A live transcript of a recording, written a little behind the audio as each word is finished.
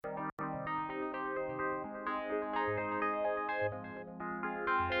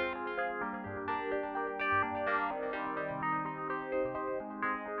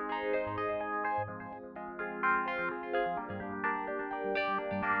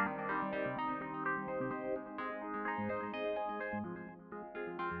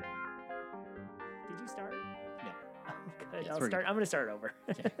I'm going to start over.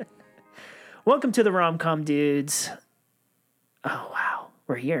 Welcome to the Rom-Com Dudes. Oh, wow.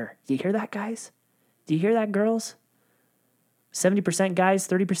 We're here. Do you hear that, guys? Do you hear that, girls? 70% guys,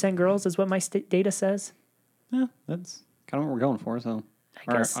 30% girls is what my data says. Yeah, that's kind of what we're going for. So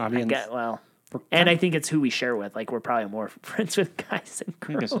I guess, and I think it's who we share with. Like, we're probably more friends with guys than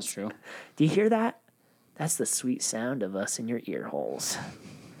girls. I guess that's true. Do you hear that? That's the sweet sound of us in your ear holes.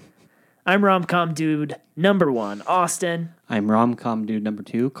 I'm Rom-Com Dude number 1, Austin. I'm Rom-Com Dude number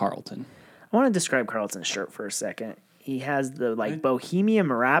 2, Carlton. I want to describe Carlton's shirt for a second. He has the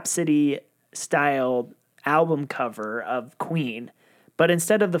Bohemian Rhapsody style album cover of Queen, but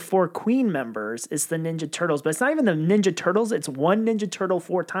instead of the 4 Queen members, it's the Ninja Turtles. But it's not even the Ninja Turtles. It's one Ninja Turtle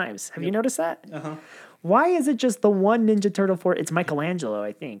 4 times. Have you noticed that? Uh-huh. Why is it just the one Ninja Turtle 4? It's Michelangelo,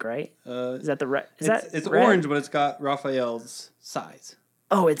 I think, right? Is that the red? It's orange, but it's got Raphael's size.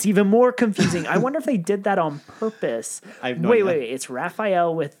 Oh, it's even more confusing. I wonder if they did that on purpose. I have no idea. Wait. It's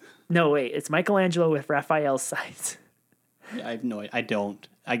Raphael with... No, wait. It's Michelangelo with Raphael's size. Yeah, I have no idea. I don't.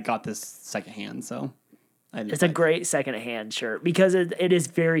 I got this secondhand, so... It's a great second-hand shirt because it is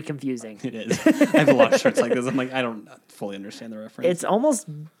very confusing. It is. I have a lot of shirts like this. I'm like, I don't fully understand the reference. It's almost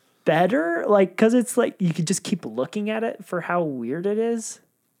better, because it's like you could just keep looking at it for how weird it is.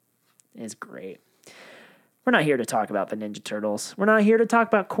 It's great. We're not here to talk about the Ninja Turtles. We're not here to talk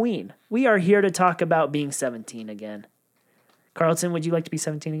about Queen. We are here to talk about being 17 again. Carlton, would you like to be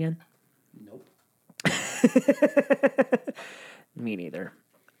 17 again? Nope. Me neither.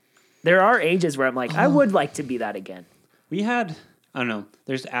 There are ages where I'm like, I would like to be that again. We had, I don't know,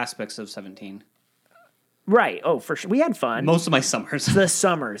 there's aspects of 17. Right. Oh, for sure. We had fun. Most of my summers. The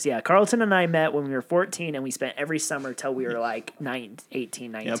summers, yeah. Carlton and I met when we were 14, and we spent every summer till we were like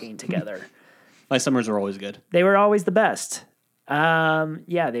 18, 19 together. My summers were always good. They were always the best.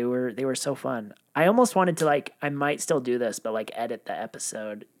 Yeah, they were so fun. I almost wanted to I might still do this, but edit the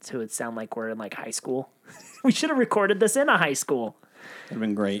episode so it sound like we're in high school. We should have recorded this in a high school. Would have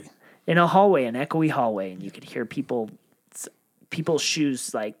been great. In a hallway, an echoey hallway, and you could hear people's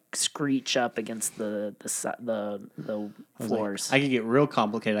shoes screech up against the floors. I could get real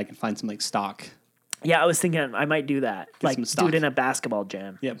complicated. I could find some stock. Yeah, I was thinking I might do that. Do it in a basketball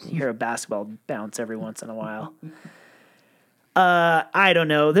gym. Yep. You hear a basketball bounce every once in a while. I don't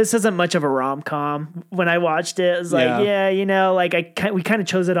know. This isn't much of a rom-com. When I watched it, it was we kind of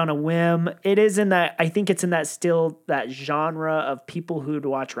chose it on a whim. It is in that, I think it's in that genre of people who'd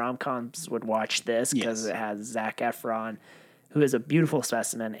watch rom-coms would watch this because it has Zac Efron, who is a beautiful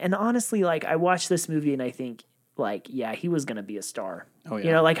specimen. And honestly, I watched this movie and I think, he was going to be a star. Oh,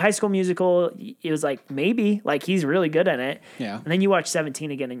 yeah. High School Musical, it was maybe, he's really good in it. Yeah. And then you watch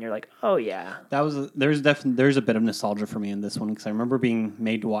 17 again and you're like, oh, yeah. There's a bit of nostalgia for me in this one because I remember being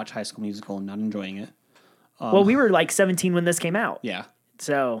made to watch High School Musical and not enjoying it. Well, we were 17 when this came out. Yeah.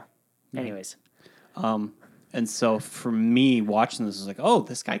 So, anyways. And so for me watching this is oh,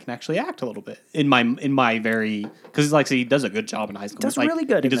 this guy can actually act a little bit in my very, because he does a good job in High School. Does really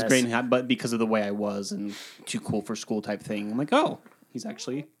good. He does great, but because of the way I was and too cool for school type thing, I'm oh, he's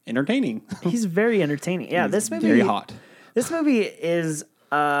actually entertaining. He's very entertaining. Yeah, this movie very hot. This movie is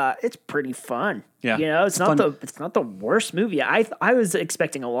it's pretty fun. Yeah, it's not the worst movie. I was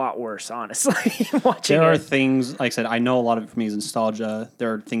expecting a lot worse, honestly. Watching there are things, like I said, I know a lot of it for me is nostalgia.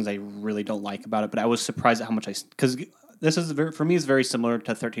 There are things I really don't like about it, but I was surprised at how much because this is for me is very similar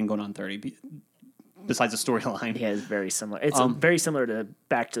to 13 Going on 30. Besides the storyline, yeah, it's very similar. It's very similar to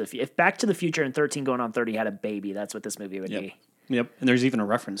Back to the Future. If Back to the Future and 13 Going on 30 had a baby, that's what this movie would be. Yep, and there's even a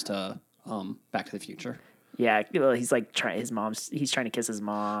reference to Back to the Future. Yeah, well, he's trying. He's trying to kiss his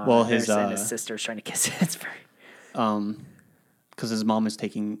mom. Well, his sister's trying to kiss him. It's very. Because his mom is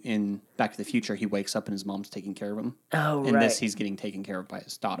in Back to the Future, he wakes up and his mom's taking care of him. Oh, In right. this, he's getting taken care of by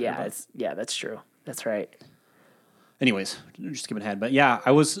his daughter. Yeah, that's true. That's right. Anyways, just skipping ahead, but yeah,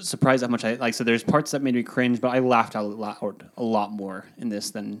 I was surprised how much So there's parts that made me cringe, but I laughed out a lot more in this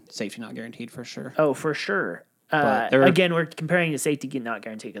than Safety Not Guaranteed for sure. Oh, for sure. Again, we're comparing to Safety Not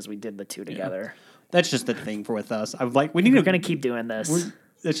Guaranteed because we did the two together. That's just the thing with us. We're going to keep doing this.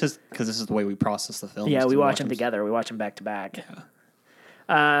 It's just because this is the way we process the films. Yeah, we watch them together. We watch them back to back.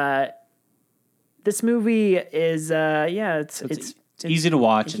 Yeah. This movie is it's easy to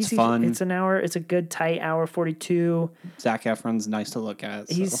watch. It's fun. It's an hour. It's a good tight hour 42. Zac Efron's nice to look at.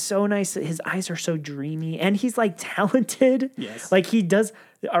 He's so nice. His eyes are so dreamy, and he's talented. Yes. He does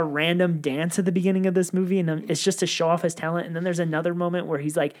a random dance at the beginning of this movie, and it's just to show off his talent. And then there's another moment where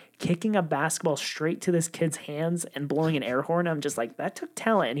he's kicking a basketball straight to this kid's hands and blowing an air horn. I'm just that took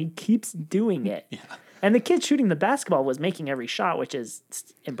talent, and he keeps doing it. Yeah. And the kid shooting the basketball was making every shot, which is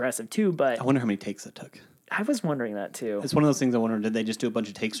impressive too. But I wonder how many takes it took. I was wondering that too. It's one of those things I wonder, did they just do a bunch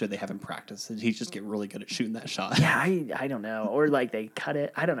of takes or did they have him practice? Did he just get really good at shooting that shot? Yeah, I don't know. Or like they cut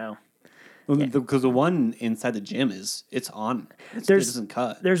it. I don't know. Because the one inside the gym it's on. It doesn't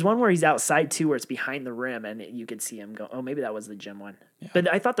cut. There's one where he's outside too, where it's behind the rim, and you could see him go. Oh, maybe that was the gym one. Yeah.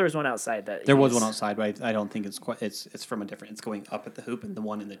 But I thought there was one outside that. There was one outside, but I don't think it's quite. It's from a different. It's going up at the hoop, and the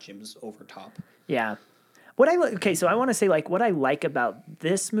one in the gym is over top. Yeah. So I want to say like what I like about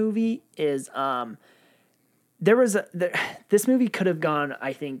this movie is this movie could have gone,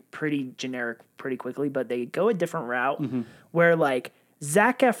 I think, pretty generic pretty quickly, but they go a different route where like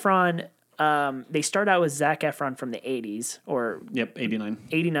Zac Efron. They start out with Zac Efron from the 80s or 89.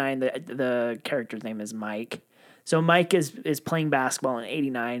 89. The character's name is Mike. So Mike is playing basketball in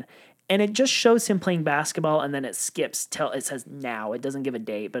 89, and it just shows him playing basketball, and then it skips till it says now. It doesn't give a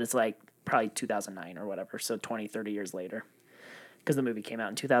date, but it's like probably 2009 or whatever. So 20, 30 years later, because the movie came out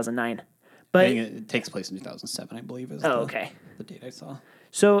in 2009. But I think it takes place in 2007, I believe. Okay. The date I saw.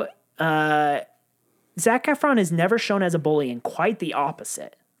 So Zac Efron is never shown as a bully, and quite the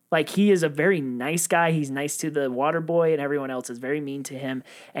opposite. Like, he is a very nice guy. He's nice to the water boy, and everyone else is very mean to him.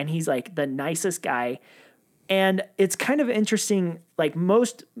 And he's, like, the nicest guy. And it's kind of interesting. Like,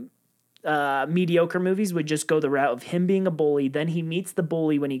 most mediocre movies would just go the route of him being a bully. Then he meets the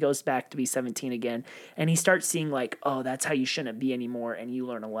bully when he goes back to be 17 again. And he starts seeing, like, oh, that's how you shouldn't be anymore. And you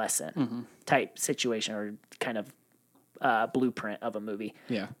learn a lesson type situation or kind of blueprint of a movie.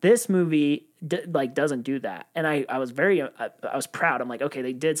 Yeah. This movie doesn't do that, and I was I was proud. I'm like, okay,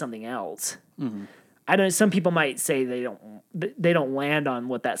 they did something else. I don't. Some people might say they don't land on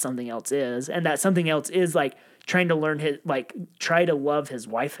what that something else is, and that something else is like trying to learn try to love his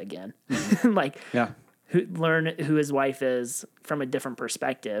wife again, learn who his wife is from a different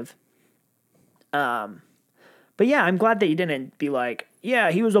perspective. But yeah, I'm glad that you didn't be like, yeah,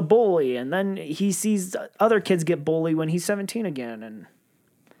 he was a bully, and then he sees other kids get bullied when he's 17 again, and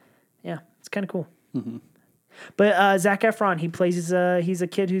yeah, it's kind of cool. But Zac Efron, he plays he's a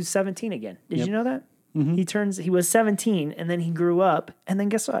kid who's 17 again. Did you know that? He was 17, and then he grew up, and then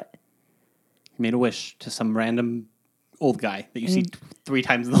guess what? He made a wish to some random old guy that you see 3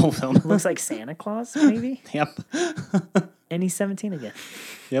 times in the whole film. Looks like Santa Claus, maybe. Yep. And he's 17 again.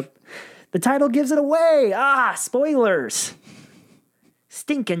 Yep. The title gives it away. Spoilers.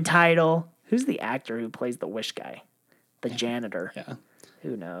 Stinking title. Who's the actor who plays the wish guy? The janitor. Yeah.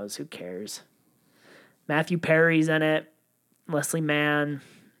 Who knows? Who cares? Matthew Perry's in it. Leslie Mann.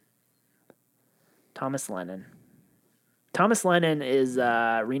 Thomas Lennon. Thomas Lennon is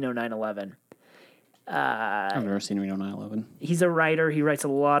Reno 9/11. I've never seen Reno 9/11. He's a writer. He writes a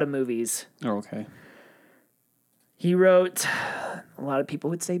lot of movies. Oh, okay. He wrote, a lot of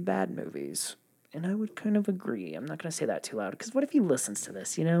people would say bad movies, and I would kind of agree. I'm not going to say that too loud, because what if he listens to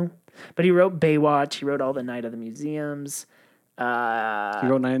this, But he wrote Baywatch. He wrote all the Night of the Museums. He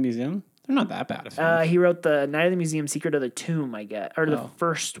wrote Night of the Museum? They're not that bad. He wrote the Night of the Museum, Secret of the Tomb, I guess, or the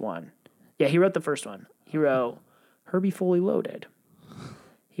first one. Yeah, he wrote the first one. He wrote Herbie Fully Loaded.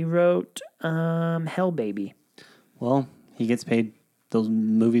 He wrote Hell Baby. Well, he gets paid. Those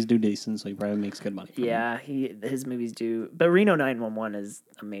movies do decent, so he probably makes good money. Yeah, his movies do. But Reno 911 is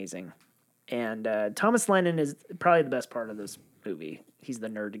amazing. And Thomas Lennon is probably the best part of this movie. He's the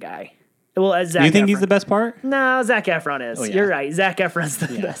nerd guy. Well, as Zac You think Efron. he's the best part? No, Zac Efron is. Oh, yeah. You're right. Zac Efron's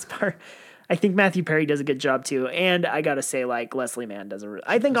the best part. I think Matthew Perry does a good job too, and I gotta say, like Leslie Mann does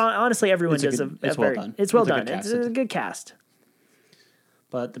I think honestly, everyone does it's well done. It's well done. It's a good cast.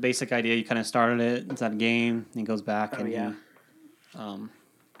 But the basic idea, you kind of started it. It's at a game. He goes back and he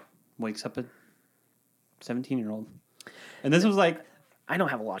wakes up a 17-year-old. And this was like, I don't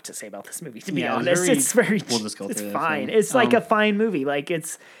have a lot to say about this movie, to be Yeah, honest. It's very. we'll just go It's through this fine. one. It's like a fine movie. Like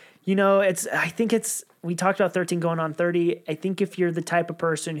it's, I think it's. We talked about 13 going on 30. I think if you're the type of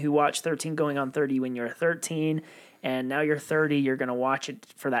person who watched 13 going on 30 when you're 13, and now you're 30, you're gonna watch it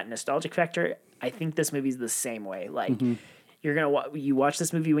for that nostalgic factor. I think this movie's the same way. Like you're gonna you watch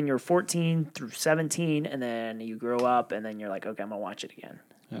this movie when you're 14 through 17, and then you grow up, and then you're like, okay, I'm gonna watch it again.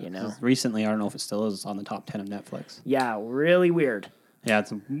 Yeah, Recently, I don't know if it still is, on the top 10 of Netflix. Yeah, really weird. Yeah,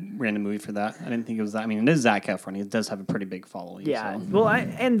 it's a random movie for that. I didn't think it was that. I mean, it is Zac Efron. He does have a pretty big following. Yeah. So. Well,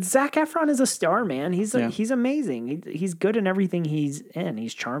 and Zac Efron is a star, man. He's amazing. He's good in everything he's in.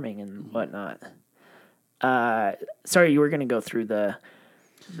 He's charming and whatnot. Sorry, you were going to go through because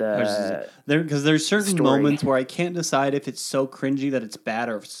there's certain story. moments where I can't decide if it's so cringy that it's bad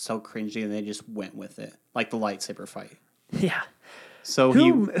or if it's so cringy and they just went with it, like the lightsaber fight. Yeah. So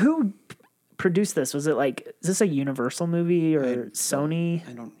who produced this? Was it is this a Universal movie or Sony?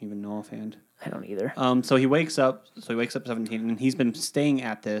 I don't even know offhand. I don't either. So he wakes up 17, and he's been staying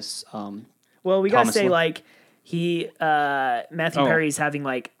at this. Well, we gotta Thomas say Len- like Matthew Oh. Perry's having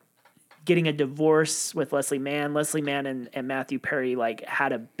like getting a divorce with Leslie Mann. Leslie Mann and Matthew Perry like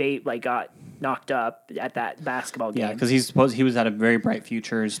had a got knocked up at that basketball game. Yeah, because he was at a very bright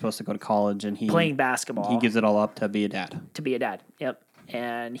future. He's supposed to go to college, and playing basketball. He gives it all up to be a dad. To be a dad. Yep.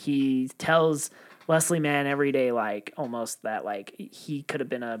 And he tells Leslie Mann every day, like almost that like he could have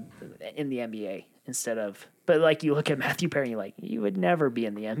been in the NBA instead of. But like you look at Matthew Perry, and you're like, you would never be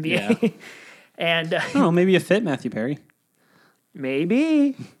in the NBA. Yeah. And I don't know, maybe a fit Matthew Perry.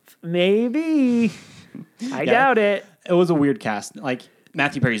 maybe. I doubt it. It was a weird cast. Like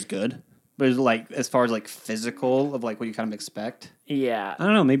Matthew Perry's good, but it's like as far as like physical of like what you kind of expect. Yeah. I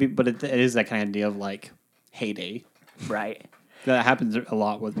don't know, maybe, but it is that kind of idea of like heyday. Right. That happens a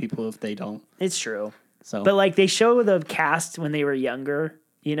lot with people if they don't. It's true. So, But like they show the cast when they were younger,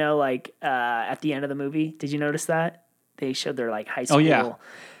 you know, like at the end of the movie. Did you notice that? They showed their like high school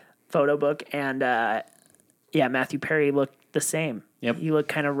photo book, and Matthew Perry looked the same. Yep. He looked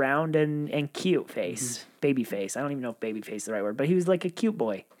kind of round and cute face, baby face. I don't even know if baby face is the right word, but he was like a cute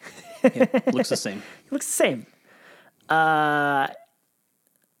boy. looks the same. He looks the same.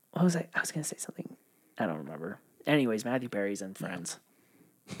 What was I? I was gonna say something. I don't remember. Anyways, Matthew Perry's in Friends.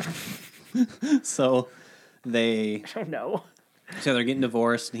 So they I don't know. So they're getting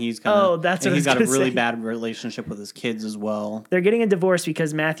divorced, and he's kind that's what I was he's got a gonna really say. bad relationship with his kids as well. They're getting a divorce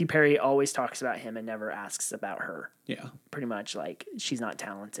because Matthew Perry always talks about him and never asks about her. Yeah, Pretty much like she's not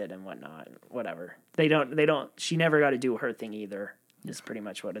talented and whatnot, whatever. They don't, she never got to do her thing either, is pretty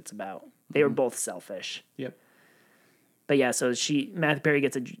much what it's about. They were both selfish. yep. But yeah, so Matthew Perry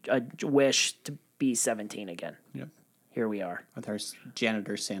gets a wish to be 17 again. Yep. Here we are. With our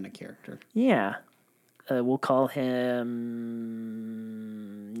janitor Santa character. Yeah. We'll call him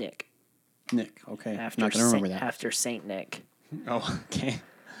Nick. Nick, okay. After I'm not going to remember that. After Saint Nick. Oh, okay.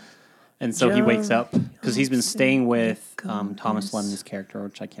 And so he wakes up because he's been staying with Thomas Lennon's character,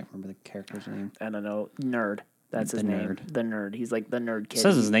 which I can't remember the character's name. I don't know. Nerd. That's his The name. nerd. The nerd. He's like the nerd kid. It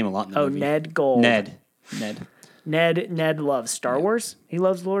says his name a lot in the movie. Ned Gold. Ned. Ned loves Star Wars. He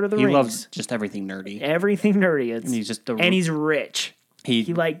loves Lord of the He Rings. loves just everything nerdy. Everything nerdy. And he's just and he's rich. he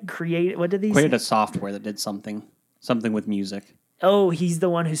He like created. What did he created say? a software that did something with music. Oh, he's the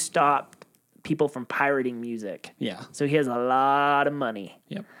one who stopped people from pirating music. Yeah. So he has a lot of money,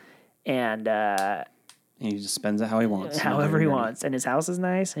 Yep. and And he just spends it how he wants. however he wants. And his house is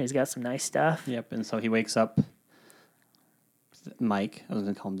nice, and he's got some nice stuff. Yep. And so he wakes up. Mike, I was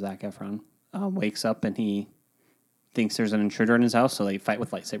going to call him Zac Efron, wakes up and he thinks there's an intruder in his house, so they fight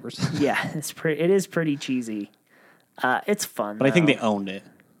with lightsabers. Yeah, it is pretty cheesy. It's fun, But I think though. they owned it.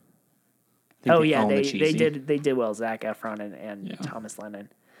 They cheesy. did well. Zac Efron and Yeah. Thomas Lennon.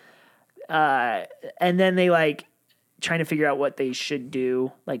 And then they like trying to figure out what they should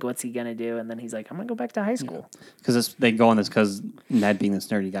do. Like, what's he gonna do? And then he's like, I'm gonna go back to high school. Because they go on this because Ned, being this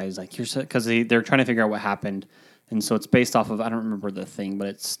nerdy guy, is like, because they're trying to figure out what happened. And so it's based off of, I don't remember the thing, but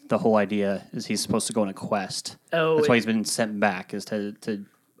it's the whole idea is he's supposed to go on a quest. Oh, That's why he's been sent back, is to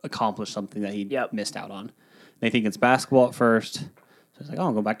accomplish something that he Yep. missed out on. They think it's basketball at first. So he's like, oh,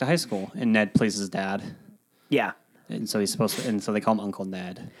 I'll go back to high school. And Ned plays his dad. Yeah. And so he's supposed to, and so they call him Uncle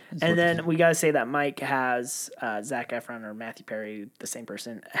Ned. And then we gotta say that Mike has Zac Efron or Matthew Perry, the same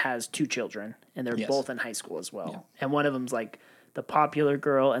person, has 2 children, and they're Yes. both in high school as well. Yeah. And one of them's like the popular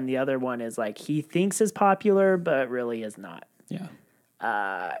girl, and the other one is like he thinks is popular, but really is not. Yeah.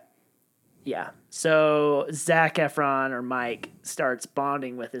 Yeah. So Zac Efron or Mike starts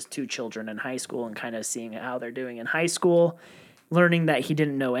bonding with his 2 children in high school and kind of seeing how they're doing in high school, learning that he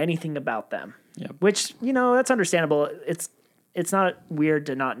didn't know anything about them. Yep. Which, that's understandable. It's not weird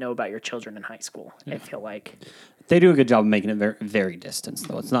to not know about your children in high school. I feel like. They do a good job of making it very, very distant,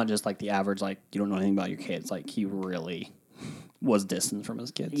 though. It's not just like the average, like, you don't know anything about your kids. Like, he really was distant from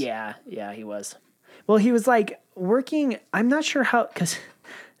his kids. Yeah, he was. Well, he was like working. I'm not sure how, because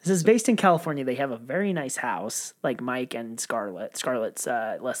this is based in California. They have a very nice house, like Mike and Scarlett. Scarlett's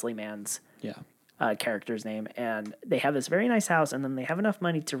Leslie Mann's Yeah. character's name, and they have this very nice house, and then they have enough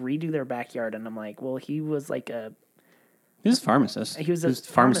money to redo their backyard. And I'm like, well, he was like He was a pharmacist. He was a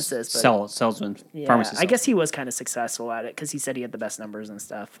pharmacist, but- salesman. yeah, Pharmacy I guess he was kind of successful at it because he said he had the best numbers and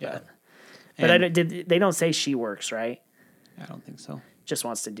stuff. Yeah. But And- they don't say she works, right? I don't think so. Just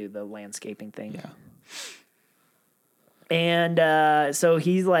wants to do the landscaping thing. Yeah. And so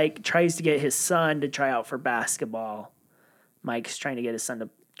he's like tries to get his son to try out for basketball. Mike's trying to get his son to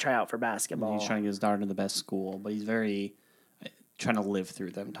try out for basketball. He's trying to get his daughter to the best school, but he's very trying to live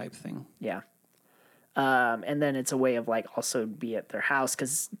through them type thing. Yeah. And then it's a way of like also be at their house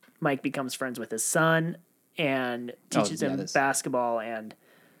because Mike becomes friends with his son and teaches him basketball and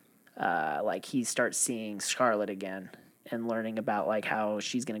like he starts seeing Scarlett again and learning about like how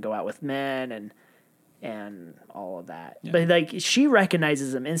she's gonna go out with men and all of that. Yeah. But like she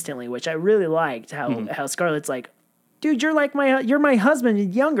recognizes him instantly, which I really liked. How Scarlett's like, dude, you're my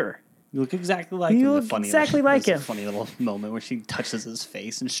husband, younger. You look exactly like him. You look exactly like him. A funny little moment where she touches his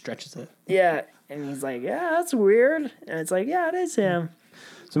face and stretches it. Yeah, and he's like, yeah, that's weird. And it's like, yeah, it is him.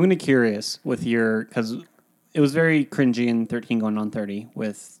 So I'm going to be curious with because it was very cringy in 13 going on 30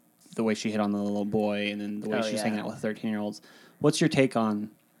 with the way she hit on the little boy and then the way she's hanging out with 13-year-olds. What's your take on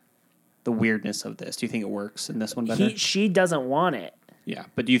the weirdness of this? Do you think it works in this one better? She doesn't want it. Yeah,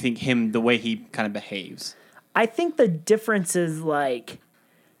 but do you think the way he kind of behaves? I think the difference is like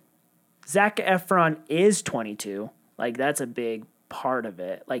Zac Efron is 22. Like that's a big part of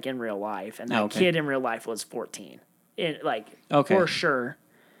it, like in real life. And that kid in real life was 14. For sure.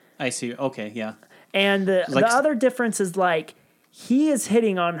 I see. Okay, yeah. And the other difference is like he is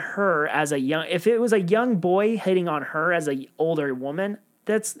hitting on her as if it was a young boy hitting on her as a older woman,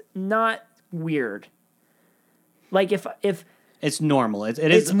 that's not weird. Like if it's normal.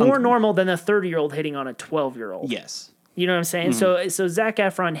 It's more normal than a 30-year-old hitting on a 12-year-old. Yes. You know what I'm saying? Mm-hmm. So Zac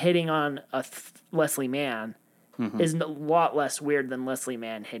Efron hitting on Leslie Mann is a lot less weird than Leslie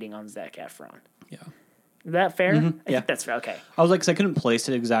Mann hitting on Zac Efron. Yeah. Is that fair? Mm-hmm. I think that's fair. Okay. I was like, 'cause I couldn't place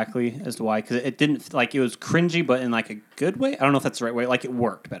it exactly as to why, because it didn't like it was cringy, but in like a good way. I don't know if that's the right way. Like it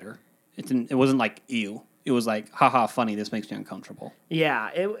worked better. It wasn't like ew. It was like, haha, funny. This makes me uncomfortable.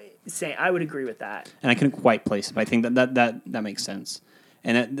 Yeah. I would agree with that. And I couldn't quite place it, but I think that makes sense.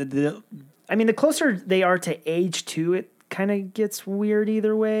 And the closer they are to age 2, it kind of gets weird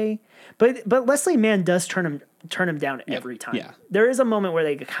either way. But Leslie Mann does turn him down every time. Yeah. There is a moment where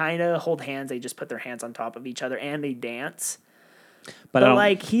they kind of hold hands. They just put their hands on top of each other and they dance. But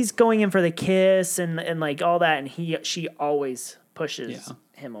like he's going in for the kiss and like all that, and she always pushes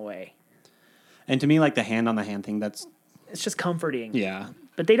him away. And to me, like the hand on the hand thing, it's just comforting. Yeah.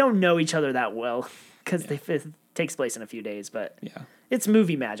 But they don't know each other that well because it takes place in a few days. But it's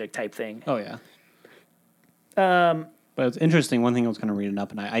movie magic type thing. Oh yeah. But it's interesting. One thing I was kind of reading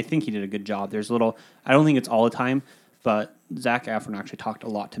up, and I think he did a good job. There's I don't think it's all the time, but Zac Efron actually talked a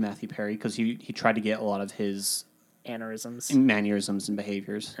lot to Matthew Perry because he tried to get a lot of his mannerisms and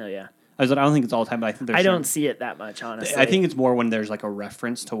behaviors. Oh yeah. I don't think it's all the time, but I think I don't see it that much, honestly. I think it's more when there's like a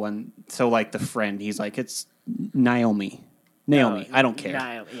reference to like the friend, he's like, it's Naomi. I don't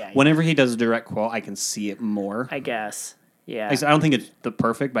care. Yeah. Whenever he does a direct quote, I can see it more. I guess. Yeah. I don't think it's the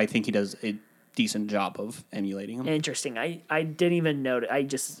perfect, but I think he does a decent job of emulating him. Interesting. I didn't even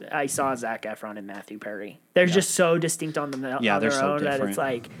notice. I saw Zac Efron and Matthew Perry. They're just so distinct on their own that it's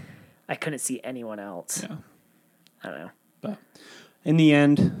like I couldn't see anyone else. Yeah. I don't know. But in the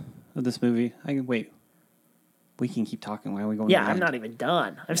end of this movie, we can keep talking. Why are we going? Yeah, I'm not even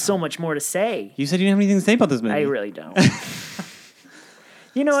done. I have so much more to say. You said you didn't have anything to say about this movie. I really don't.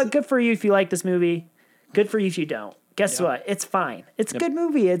 You know what? Good for you if you like this movie. Good for you if you don't. Guess what? It's fine. It's a good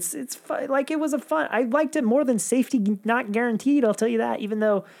movie. It's fun. Like it was I liked it more than Safety Not Guaranteed. I'll tell you that. Even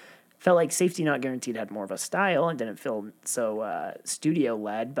though I felt like Safety Not Guaranteed had more of a style and didn't feel so studio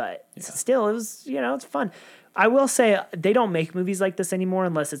led, but still, it was it's fun. I will say they don't make movies like this anymore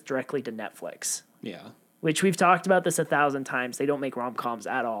unless it's directly to Netflix. Yeah. Which we've talked about this 1,000 times. They don't make rom-coms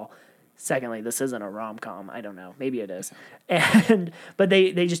at all. Secondly, this isn't a rom-com. I don't know. Maybe it is. But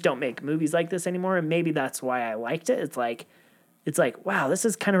they just don't make movies like this anymore, and maybe that's why I liked it. It's like, wow, this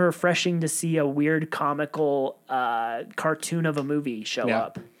is kind of refreshing to see a weird comical cartoon of a movie show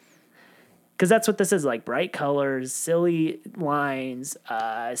up. Because that's what this is, like bright colors, silly lines,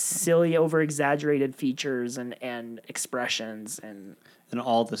 silly over-exaggerated features and expressions. And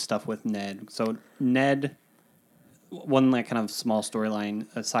all the stuff with Ned. So Ned, one like kind of small storyline,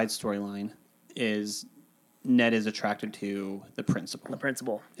 a side storyline, is Ned is attracted to the principal. The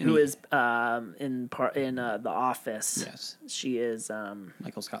principal, who is in The Office. Yes. She is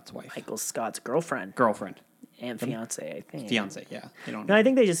Michael Scott's wife. Michael Scott's girlfriend. And fiance, I think. Fiance, yeah. No, I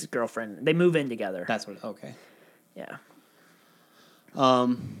think they just girlfriend. They move in together. That's what. Okay. Yeah.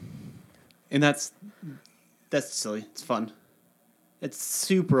 And that's silly. It's fun. It's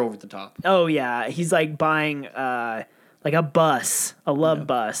super over the top. Oh yeah, he's like buying like a bus, a love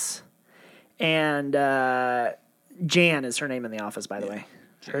bus, and Jan is her name in The Office, by the way.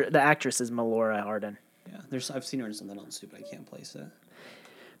 The actress is Melora Hardin. Yeah, I've seen her in something else too, but I can't place it.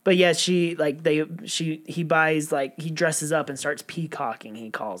 But yeah, he buys, like, he dresses up and starts peacocking,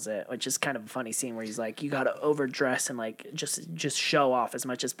 he calls it, which is kind of a funny scene where he's like, you got to overdress and like just show off as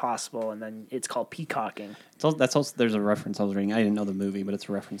much as possible, and then it's called peacocking. That's also there's a reference I was reading. I didn't know the movie, but it's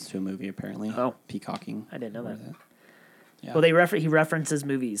a reference to a movie apparently. Oh, peacocking. I didn't know that. Yeah. Well, he references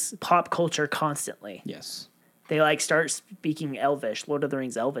movies, pop culture constantly. Yes. They like start speaking Elvish, Lord of the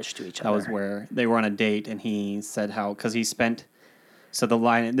Rings Elvish to each other. That was where they were on a date, and he said how, because he spent, so the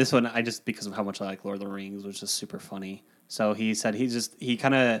line, this one, because of how much I like Lord of the Rings, was just super funny. So he said he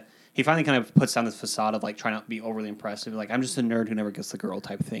finally kind of puts down this facade of like trying not to be overly impressive. Like, I'm just a nerd who never gets the girl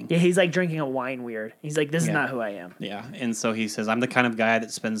type thing. Yeah, he's like drinking a wine weird. He's like, this is not who I am. Yeah. And so he says, I'm the kind of guy that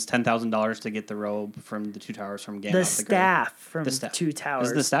spends $10,000 to get the robe from the Two Towers from Gandalf The the staff Grey. from Two Towers.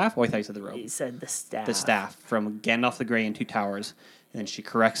 Is it the staff? Oh, I thought you said the robe. He said the staff. The staff from Gandalf the Grey in Two Towers. And then she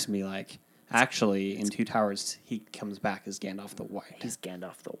corrects me like, actually, in Two Towers, he comes back as Gandalf the White. He's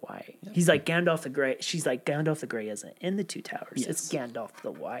Gandalf the White. Yep. He's like Gandalf the Grey. She's like, Gandalf the Grey isn't in the Two Towers. Yes. It's Gandalf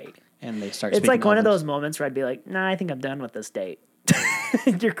the White. And they start. It's like one of those moments where I'd be like, nah, I think I'm done with this date.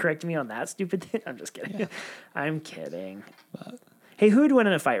 You're correcting me on that stupid thing? I'm just kidding. Yeah. I'm kidding. But, hey, who would win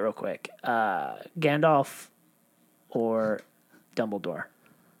in a fight real quick? Gandalf or Dumbledore?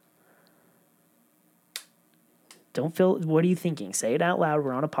 What are you thinking? Say it out loud.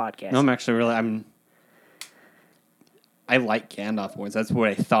 We're on a podcast. No, I'm actually I like Gandalf more. That's what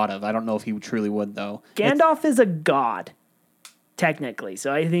I thought of. I don't know if he truly would, though. Gandalf is a god, technically,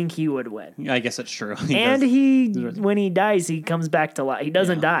 so I think he would win. I guess that's true. When he dies, he comes back to life. He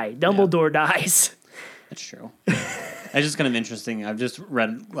doesn't die. Dumbledore dies. That's true. It's just kind of interesting. I've just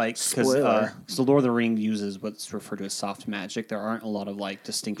read, like, because so Lord of the Rings uses what's referred to as soft magic. There aren't a lot of, like,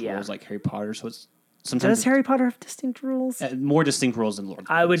 distinct rules like Harry Potter, so it's sometimes... Does Harry Potter have distinct rules? More distinct rules than Lord of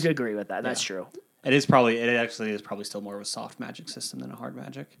the Rings. I would agree with that. That's true. It actually is probably still more of a soft magic system than a hard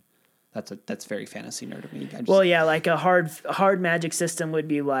magic. That's very fantasy nerd of me. Like a hard magic system would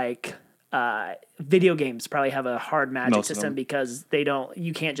be like video games probably have a hard magic system because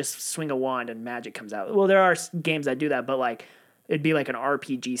you can't just swing a wand and magic comes out. Well, there are games that do that, but like it'd be like an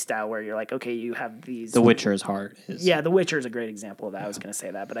RPG style where you're like, okay, you have these. The Witcher is hard. The Witcher is a great example of that. I was going to say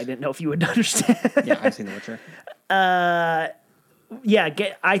that, but I didn't know if you would understand. Yeah, I've seen The Witcher.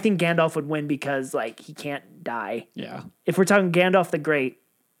 I think Gandalf would win because like he can't die. Yeah. If we're talking Gandalf the Great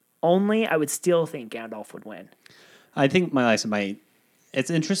only, I would still think Gandalf would win. I think it's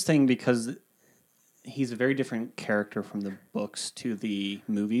interesting because he's a very different character from the books to the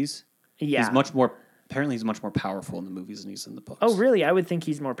movies. Yeah. Apparently he's much more powerful in the movies than he's in the books. Oh, really? I would think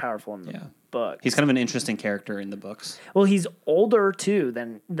he's more powerful in the book. He's kind of an interesting character in the books. Well, he's older too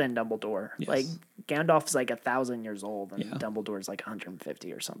than Dumbledore. Yes. Like Gandalf's like 1,000 years old, and Dumbledore's like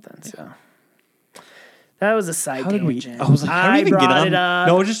 150 or something. Yeah. So that was a side tangent. I was like, how did we even get on? It up.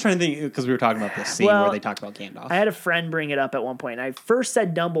 No, I was just trying to think because we were talking about this scene where they talked about Gandalf. I had a friend bring it up at one point. And I first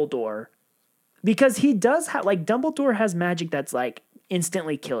said Dumbledore because he does have Dumbledore has magic that's like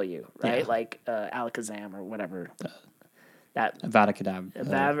instantly kill you, right? Yeah. Like Alakazam or whatever. That Avada Kedavra.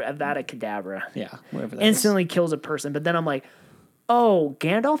 Avada Kedavra. Yeah, whatever that instantly kills a person. But then I'm like, oh,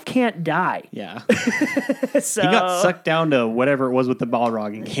 Gandalf can't die. Yeah. So he got sucked down to whatever it was with the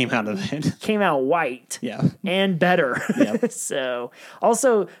Balrog and came out of it. Came out white. Yeah. And better. Yep. So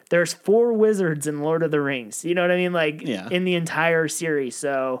also there's 4 wizards in Lord of the Rings. You know what I mean? Like in the entire series.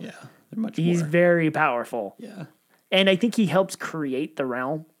 So he's very powerful. Yeah. And I think he helps create the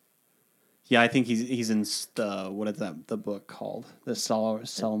realm. Yeah, I think he's in what is the book called? The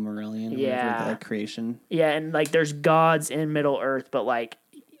Silmarillion. Yeah, the creation. Yeah, and like there's gods in Middle Earth, but like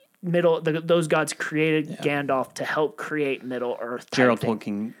those gods created Gandalf to help create Middle Earth. Gerald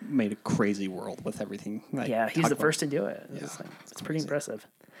Tolkien made a crazy world with everything. He's the first to do it. It's pretty impressive.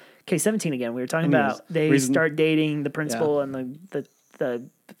 Okay, 17 again. We were talking about they start dating the principal and the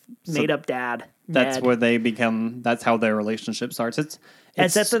made up dad. That's where they become. That's how their relationship starts.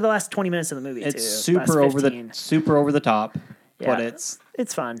 It's after the last 20 minutes of the movie. It's super over the top, but it's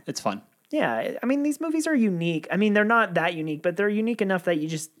fun. It's fun. Yeah, I mean these movies are unique. I mean they're not that unique, but they're unique enough that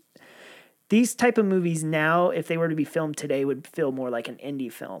these type of movies now, if they were to be filmed today, would feel more like an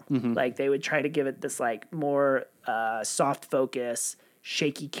indie film. Mm-hmm. Like they would try to give it this like more soft focus,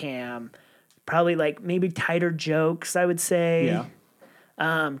 shaky cam, probably like maybe tighter jokes. I would say.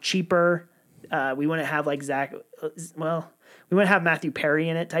 Yeah. Cheaper. We wouldn't have like we wouldn't have Matthew Perry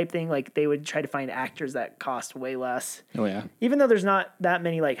in it type thing. Like they would try to find actors that cost way less. Oh yeah. Even though there's not that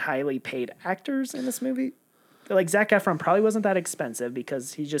many like highly paid actors in this movie. Like Zac Efron probably wasn't that expensive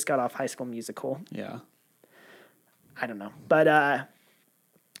because he just got off High School Musical. Yeah. I don't know. But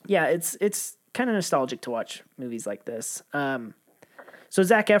it's kind of nostalgic to watch movies like this. So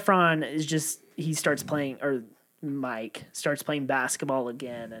Zac Efron he starts playing, or Mike starts playing basketball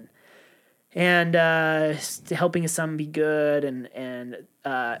again and helping his son be good and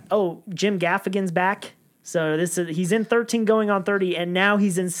Jim Gaffigan's back. So he's in 13 going on 30 and now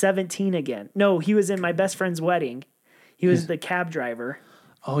he's in 17 again. No, he was in My Best Friend's Wedding. He was the cab driver.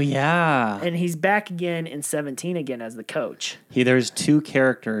 Oh yeah, and he's back again in 17 again as the coach. There's two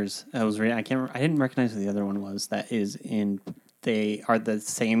characters. I didn't recognize who the other one was. That is in. They are the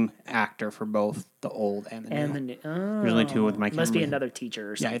same actor for both the old and the new. There's only two with Mike. Must be another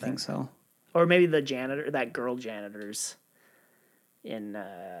teacher or something. Yeah, I think so. Or maybe the janitor, that girl janitors. Zac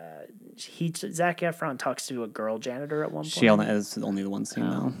Efron talks to a girl janitor at one point. She is only the one scene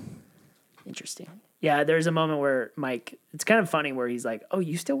though. Interesting. Yeah, there's a moment where Mike, it's kind of funny where he's like, "Oh,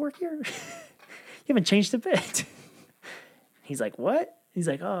 you still work here? You haven't changed a bit." He's like, "What?" He's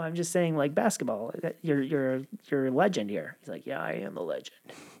like, "Oh, I'm just saying, like, basketball. You're a legend here." He's like, "Yeah, I am a legend."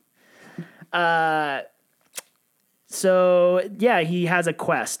 So yeah, he has a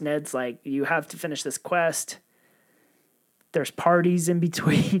quest. Ned's like, "You have to finish this quest." There's parties in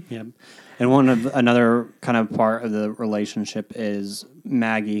between. Yeah, and another kind of part of the relationship is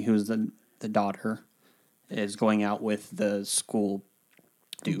Maggie, who's the daughter, is going out with the school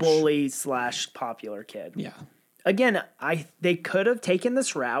douche. Bully / popular kid. Yeah. Again, they could have taken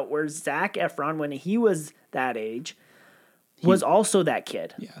this route where Zac Efron, when he was that age, was also that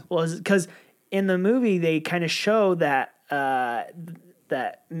kid. Yeah. Because in the movie they kind of show that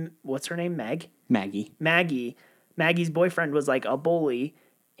what's her name? Maggie. Maggie's boyfriend was like a bully,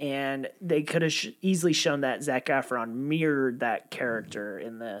 and they could have easily shown that Zac Efron mirrored that character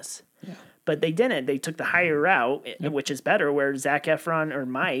in this. Yeah. But they didn't. They took the higher route, which is better, where Zac Efron or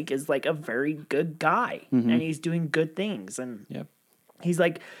Mike is like a very good guy, and he's doing good things, and he's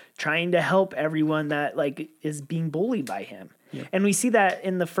like trying to help everyone that like is being bullied by him. Yep. And we see that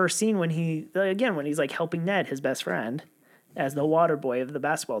in the first scene when he's like helping Ned, his best friend, as the water boy of the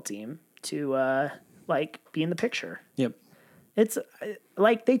basketball team, to like be in the picture. Yep. It's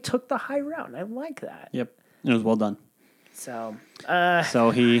like they took the high route, and I like that. Yep. It was well done. So that's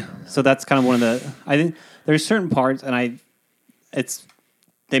kind of one of the, I think there's certain parts, and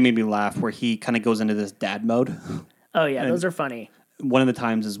they made me laugh where he kind of goes into this dad mode. Oh yeah, those are funny. One of the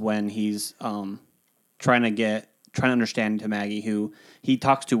times is when he's trying to understand to Maggie, who he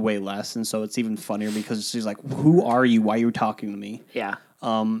talks to way less, and so it's even funnier because she's like, "Who are you? Why are you talking to me?" Yeah.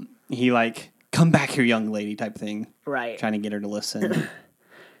 He like, "Come back here, young lady," type thing. Right. Trying to get her to listen.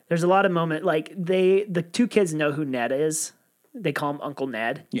 There's a lot of moment like the two kids know who Ned is. They call him Uncle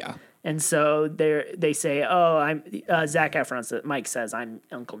Ned. Yeah. And so they say, "Oh, I'm Zac Efron." Mike says, "I'm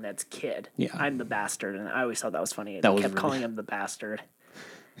Uncle Ned's kid. Yeah. I'm the bastard." And I always thought that was funny. They kept calling him the bastard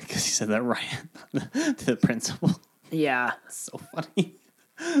because he said that right to the principal. Yeah. That's so funny.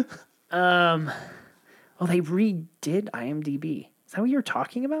 Well, they redid IMDb. Is that what you're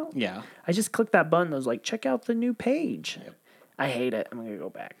talking about? Yeah. I just clicked that button that was like, check out the new page. Yep. I hate it. I'm going to go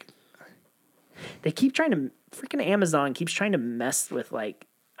back. They keep trying to, freaking Amazon keeps trying to mess with like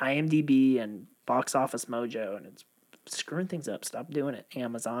IMDb and Box Office Mojo, and it's screwing things up. Stop doing it,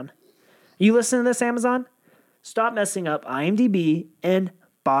 Amazon. You listening to this, Amazon? Stop messing up IMDb and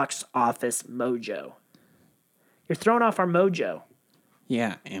Box Office Mojo. You're throwing off our mojo.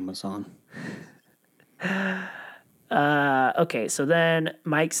 Yeah, Amazon. Okay, so then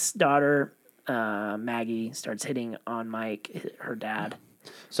Mike's daughter, Maggie, starts hitting on Mike, her dad.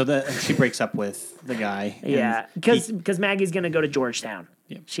 So she breaks up with the guy. Yeah, because Maggie's going to go to Georgetown.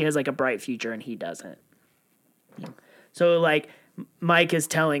 Yep. She has like a bright future and he doesn't. Yep. So like Mike is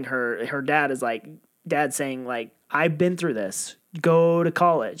telling her dad's saying like, I've been through this. Go to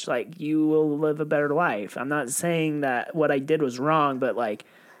college. Like, you will live a better life. I'm not saying that what I did was wrong, but like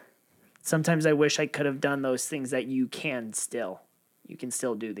sometimes I wish I could have done those things that you can still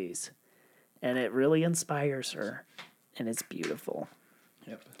do these. And it really inspires her, and it's beautiful.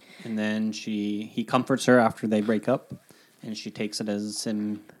 Yep. And then he comforts her after they break up, and she takes it as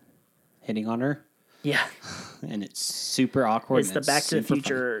him hitting on her. Yeah. And it's super awkward. It's the Back to the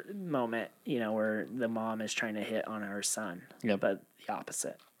Future moment, where the mom is trying to hit on her son. Yep. But the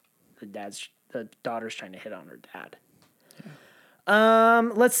opposite. The daughter's trying to hit on her dad. Yeah.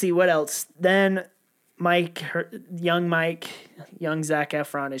 Let's see what else. Then young Zac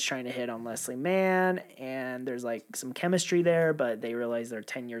Efron is trying to hit on Leslie Mann, and there's like some chemistry there, but they realize they're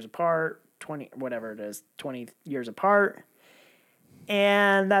 10 years apart, 20 years apart.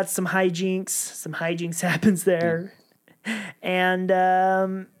 And that's some hijinks. Some hijinks happens there. And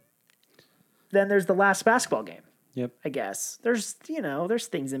then there's the last basketball game. Yep. I guess. There's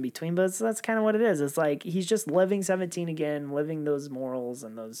things in between, but that's kind of what it is. It's like he's just living 17 again, living those morals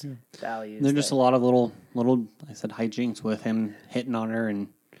and those values. There's just a lot of little, I said hijinks with him hitting on her and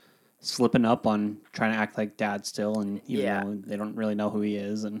slipping up on trying to act like dad still, and even though they don't really know who he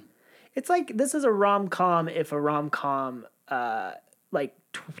is. And it's like this is a rom-com if a rom-com like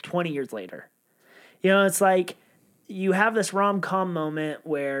 20 years later. It's like you have this rom-com moment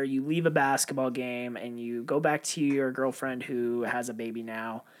where you leave a basketball game and you go back to your girlfriend who has a baby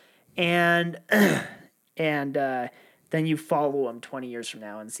now, and then you follow them 20 years from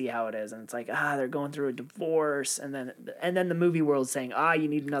now and see how it is, and it's like they're going through a divorce, and then the movie world's saying you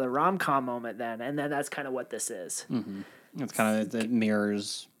need another rom-com moment then, and then that's kind of what this is. Mm-hmm. It's kind of, it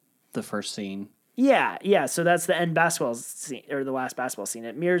mirrors the first scene. Yeah. So that's the end basketball scene, or the last basketball scene.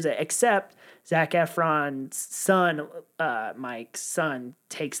 It mirrors it, except Zac Efron's son, Mike's son,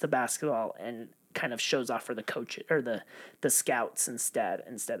 takes the basketball and kind of shows off for the coach or the scouts instead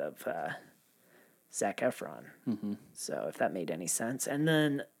of Zac Efron. Mm-hmm. So if that made any sense. And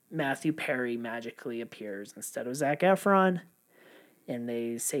then Matthew Perry magically appears instead of Zac Efron, and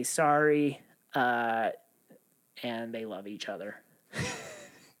they say sorry, and they love each other.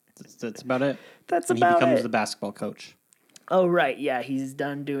 That's about it. That's and about it. He becomes the basketball coach. Oh, right. Yeah, he's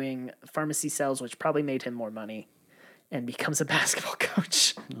done doing pharmacy sales, which probably made him more money, and becomes a basketball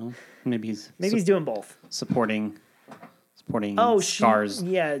coach. No, maybe he's doing both. Supporting Scars.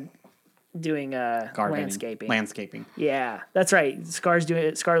 Doing landscaping. Landscaping. Yeah, that's right.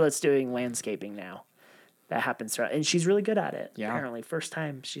 Scarlett's doing landscaping now. That happens to her, and she's really good at it. Yeah. Apparently, first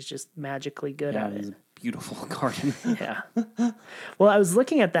time she's just magically good at it. It's a beautiful garden. Yeah. Well, I was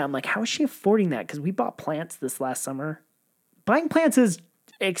looking at that. I'm like, how is she affording that? Because we bought plants this last summer. Buying plants is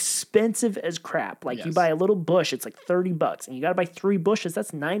expensive as crap. Like, you buy a little bush, it's like $30, and you got to buy 3 bushes.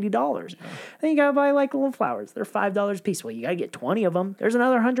 That's $90. Yeah. Then you got to buy like little flowers. They're $5 a piece. Well, you got to get 20 of them. There's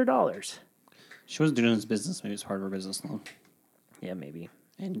another $100. She was doing this business. Maybe it's part of her business loan. Yeah, maybe.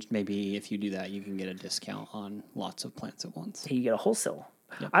 And maybe if you do that, you can get a discount on lots of plants at once. You get a wholesale.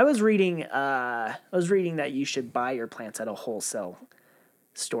 Yep. I was reading that you should buy your plants at a wholesale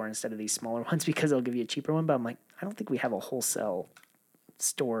store instead of these smaller ones because they'll give you a cheaper one. But I'm like, I don't think we have a wholesale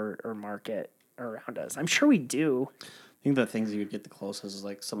store or market around us. I'm sure we do. I think the things you would get the closest is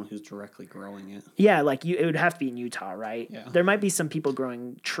like someone who's directly growing it. Yeah, like it would have to be in Utah, right? Yeah. There might be some people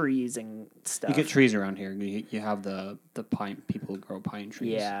growing trees and stuff. You get trees around here. You have the pine people who grow pine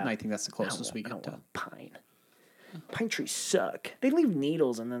trees. Yeah. And I think that's the closest we get to. Pine. Pine trees suck. They leave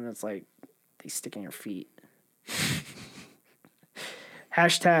needles and then it's like they stick in your feet.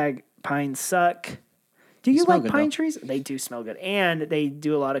 Hashtag pines suck. Do you like pine trees? They do smell good. And they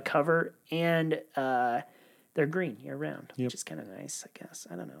do a lot of cover, and they're green year round, which is kind of nice, I guess.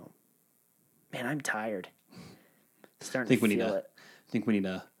 I don't know. Man, I'm tired. Starting to feel it. I think we need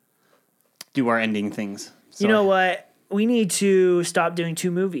to do our ending things. You know what? We need to stop doing 2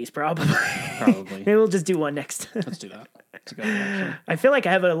 movies, probably. Maybe we'll just do one next. Let's do that. That's a good idea. I feel like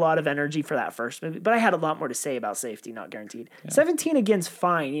I have a lot of energy for that first movie, but I had a lot more to say about Safety Not Guaranteed. Yeah. 17 Again's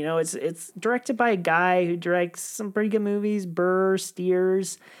fine. You know, it's directed by a guy who directs some pretty good movies, Burr,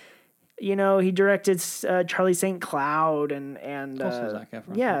 Steers. You know, he directed Charlie St. Cloud and also Zac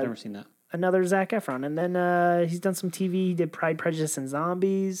Efron. Yeah, I've never seen that. Another Zac Efron, and then he's done some TV. He did Pride, Prejudice, and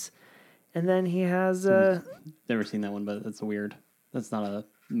Zombies, and then he has never seen that one, but that's weird. That's not a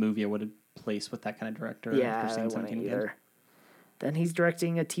movie I would have placed with that kind of director. Yeah, I wouldn't either. Then he's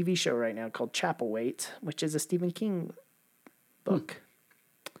directing a TV show right now called Chapelwaite, which is a Stephen King book.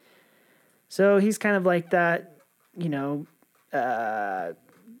 So he's kind of like that, you know,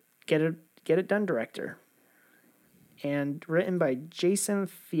 get it done director. And written by Jason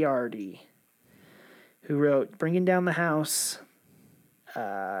Fiardi, who wrote Bringing Down the House.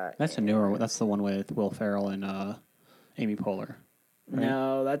 That's a newer one. That's the one with Will Ferrell and Amy Poehler. Right?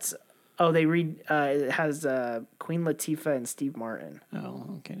 No, that's... Oh, it has Queen Latifah and Steve Martin.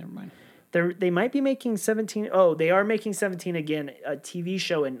 Oh, okay, never mind. They might be making 17... Oh, they are making 17 Again, a TV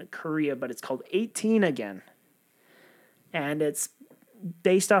show in Korea, but it's called 18 Again. And it's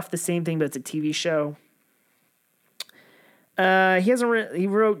based off the same thing, but it's a TV show. He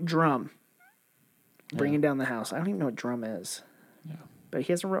wrote Drum. Bringing Down the House. I don't even know what Drum is. Yeah. But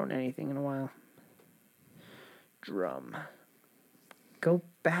he hasn't written anything in a while. Drum. Go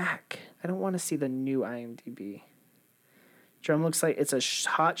back. I don't want to see the new IMDb. Drum looks like it's a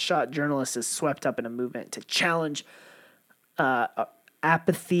hotshot journalist is swept up in a movement to challenge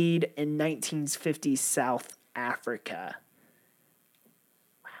apartheid in 1950s South Africa.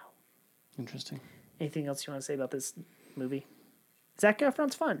 Wow. Interesting. Anything else you want to say about this movie? Zac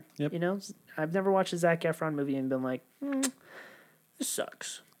Efron's fun. Yep. You know, I've never watched a Zac Efron movie and been like, this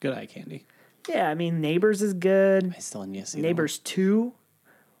sucks. Good eye candy. Yeah, I mean, Neighbors is good. I still need to see Neighbors 2.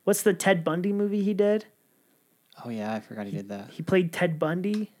 What's the Ted Bundy movie he did? Oh, yeah, I forgot he did that. He played Ted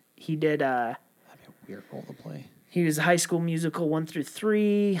Bundy. He did... That'd be a weird role to play. He was High School Musical 1 through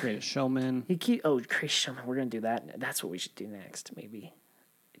 3. Greatest Showman. Greatest Showman. We're going to do that. That's what we should do next, maybe.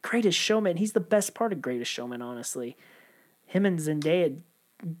 Greatest Showman. He's the best part of Greatest Showman, honestly. Him and Zendaya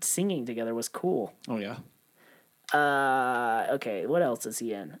singing together was cool. Oh yeah. Okay, what else is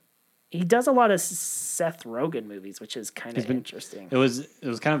he in? He does a lot of Seth Rogen movies, which is kind of interesting. It was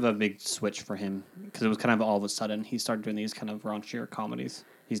kind of a big switch for him because it was kind of all of a sudden he started doing these kind of raunchier comedies.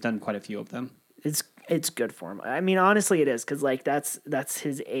 He's done quite a few of them. It's good for him. I mean, honestly, it is because like that's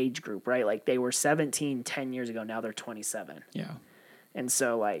his age group, right? Like they were 17 10 years ago. Now they're 27. Yeah. And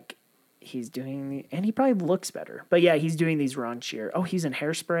so like he's doing, and he probably looks better. But yeah, he's doing these raunchier. Oh, he's in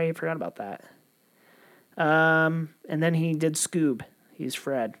Hairspray. I forgot about that. And then he did Scoob. He's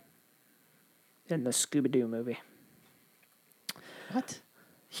Fred in the Scooby-Doo movie. What?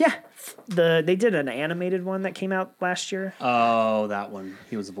 Yeah, they did an animated one that came out last year. Oh, that one.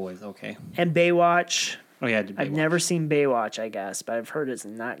 He was the voice. Okay. And Baywatch. Oh yeah, I did Baywatch. I've never seen Baywatch, I guess, but I've heard it's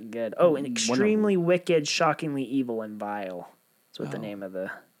not good. Oh, and Extremely Wicked, Shockingly Evil, and Vile. That's what the name of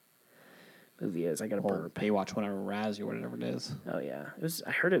the movie is. I got a burp. Baywatch, whatever, Razzie or whatever it is. Oh yeah,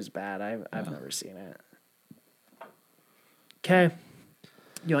 I heard it was bad. I've never seen it. Okay,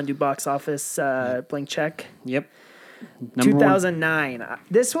 you want to do box office blank check? Yep. 2009.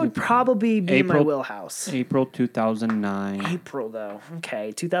 This would probably be my wheelhouse. April 2009. April though.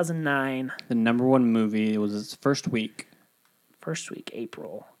 Okay, 2009. The number one movie. It was its first week. First week,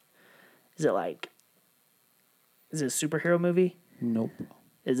 April. Is it a superhero movie? Nope.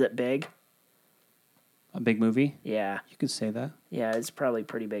 Is it big? A big movie? Yeah. You could say that. Yeah, it's probably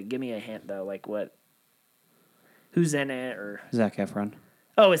pretty big. Give me a hint though, like what? Who's in it or? Zac Efron.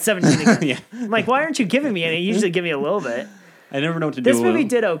 Oh, it's 17 again. Yeah. I'm like, why aren't you giving me any? You usually give me a little bit. I never know what to do. This movie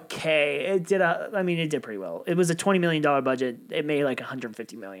did okay. It did pretty well. It was a $20 million budget. It made like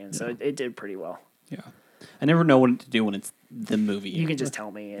 $150 million, so it did pretty well. Yeah. I never know what to do when it's the movie. You can just tell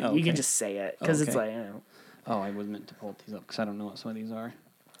me. You can just say it because it's like, I don't know. Oh, I was meant to pull these up because I don't know what some of these are.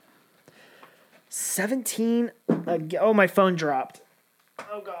 17. Oh, my phone dropped.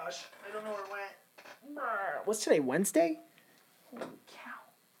 Oh, gosh. I don't know where it went. What's today, Wednesday? Holy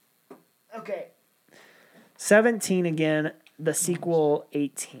cow. Okay. 17 again. The sequel,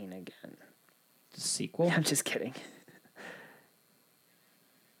 18 again. The sequel? I'm just kidding.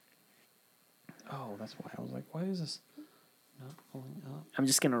 Oh, that's why. I was like, why is this not pulling up? I'm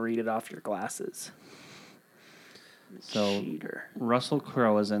just going to read it off your glasses. So, Cheater. Russell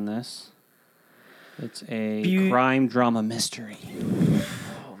Crowe is in this. It's a crime drama mystery.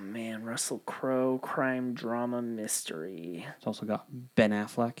 Oh, man. Russell Crowe, crime drama mystery. It's also got Ben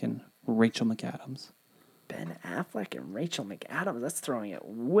Affleck and Rachel McAdams. Ben Affleck and Rachel McAdams. That's throwing it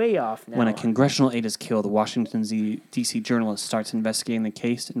way off now. When a congressional aide is killed, a Washington, D.C. journalist starts investigating the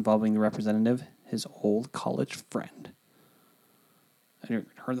case involving the representative, his old college friend. I never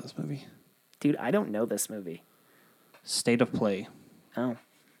even heard of this movie. Dude, I don't know this movie. State of Play. Oh.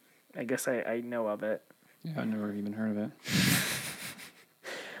 I guess I know of it. Yeah, I've never even heard of it.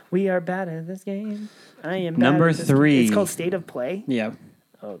 We are bad at this game. I am Number bad at this 3. Game. It's called State of Play? Yeah.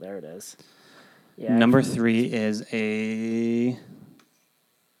 Oh, there it is. Yeah. Number 3 is a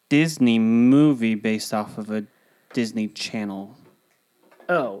Disney movie based off of a Disney Channel.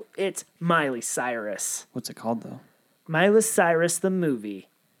 Oh, it's Miley Cyrus. What's it called, though? Miley Cyrus, the movie.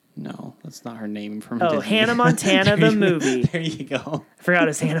 No, that's not her name from Disney. Hannah Montana, the movie. There you go. I forgot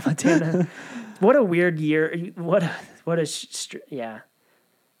it's Hannah Montana. What a weird year. Yeah.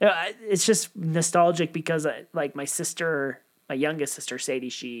 It's just nostalgic because like my youngest sister, Sadie,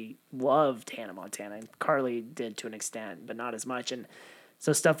 she loved Hannah Montana. And Carly did to an extent, but not as much. And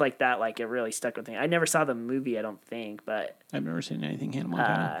so stuff like that, like it really stuck with me. I never saw the movie, I don't think, but I've never seen anything Hannah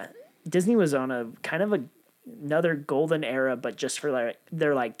Montana. Disney was on a kind of another golden era, but just for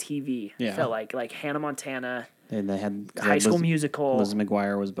their TV. Yeah. Felt like Hannah Montana. They had High School Musical. Lizzie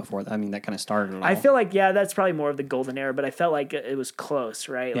McGuire was before that. I mean, that kind of started it all. I feel like, that's probably more of the golden era, but I felt like it was close,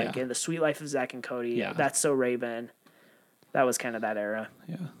 right? Yeah. Like in The Sweet Life of Zack and Cody, Yeah. That's So Raven. That was kind of that era.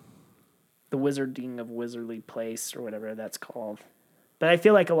 Yeah. The Wizarding of Wizardly Place or whatever that's called. But I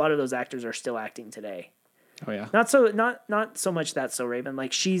feel like a lot of those actors are still acting today. Oh yeah. Not so much That's So Raven.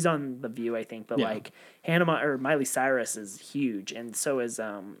 Like she's on The View, I think, but like Miley Cyrus is huge, and so is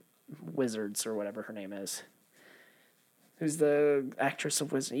Wizards or whatever her name is. Who's the actress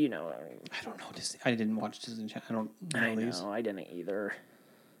of Wizard? You know. I don't know. I didn't watch Disney Channel. I don't know these. I didn't either.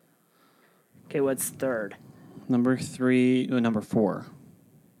 Okay, what's third? Number 4.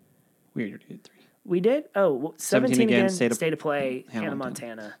 We already did 3. We did? Oh, 17 again. State of Play. Hannah Hannah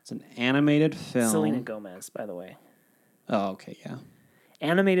Montana. It's an animated film. Selena Gomez, by the way. Oh, okay, yeah.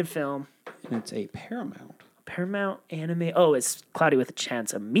 Animated film. And it's a Paramount. Paramount anime. Oh, it's Cloudy with a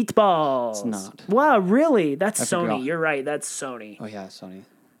Chance of Meatballs. It's not. Wow, really? That's Sony. forgot. You're right. That's Sony. Oh yeah, Sony.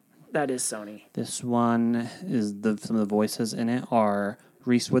 That is Sony. This one is some of the voices in it are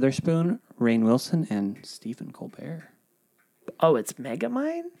Reese Witherspoon, Rainn Wilson, and Stephen Colbert. Oh, it's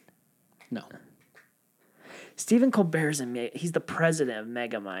Megamind? No. Stephen Colbert's he's the president of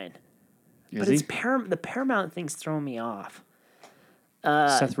Megamind. Is But he? it's the Paramount thing's throwing me off.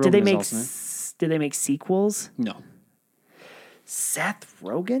 Seth Rogen did they is make also in it. did they make sequels? No. Seth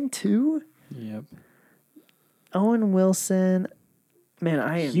Rogen too? Yep. Owen Wilson. Man,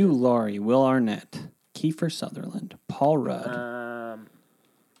 I am Hugh Laurie, Will Arnett, Kiefer Sutherland, Paul Rudd.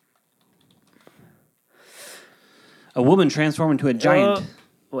 A woman transformed into a giant.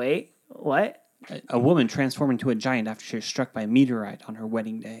 Wait, what? A woman transformed into a giant after she was struck by a meteorite on her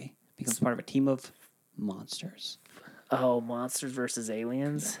wedding day. Becomes part of a team of monsters. Oh, Monsters versus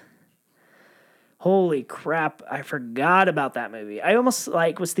Aliens. Holy crap, I forgot about that movie. I almost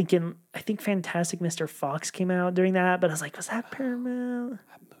was thinking, I think Fantastic Mr. Fox came out during that, but I was like, was that Paramount?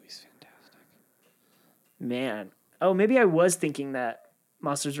 That movie's fantastic. Man. Oh, maybe I was thinking that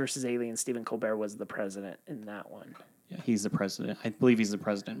Monsters vs. Aliens, Stephen Colbert was the president in that one. Yeah, he's the president. I believe he's the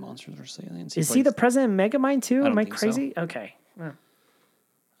president in Monsters vs. Aliens. Is he the president in Megamind too? Am I think crazy? So. Okay. Yeah.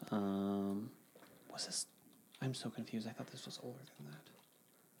 What's this? I'm so confused. I thought this was older than that.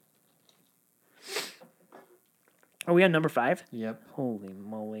 Are we on number 5? Yep. Holy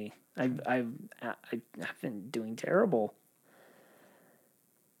moly! I've been doing terrible.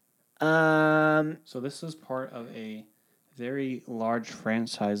 So this is part of a very large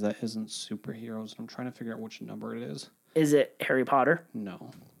franchise that isn't superheroes. I'm trying to figure out which number it is. Is it Harry Potter?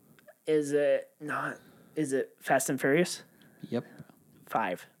 No. Is it not? Is it Fast and Furious? Yep.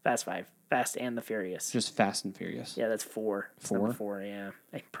 5. Fast 5. Fast and the Furious. Just Fast and Furious. Yeah, that's 4. It's 4? number 4, yeah.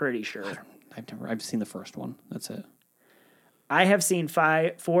 I'm pretty sure. I've seen the first one. That's it. I have seen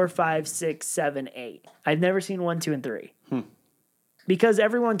 4, 5, 6, 7, 8. I've never seen 1, 2, and 3. Because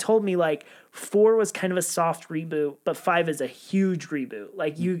everyone told me 4 was kind of a soft reboot, but 5 is a huge reboot.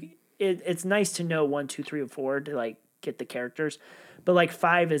 It's nice to know 1, 2, 3, and 4 to get the characters. But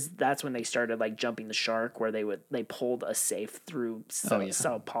 5 that's when they started jumping the shark, where they pulled a safe through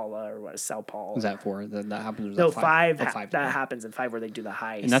Sao Paulo or Sao Paulo. Is that 4 that happens? No, 5. That happens in 5 where they do the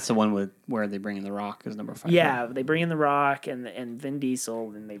heist. And that's the one where they bring in The Rock as number 5. Yeah, they bring in The Rock and Vin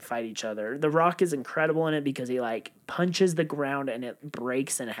Diesel, and they fight each other. The Rock is incredible in it because he punches the ground and it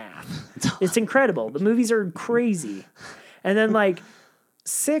breaks in half. It's incredible. The movies are crazy. And then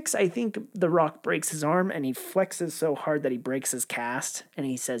 6, I think The Rock breaks his arm and he flexes so hard that he breaks his cast, and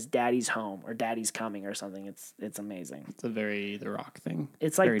he says "Daddy's home" or "Daddy's coming" or something. It's amazing. It's a very The Rock thing.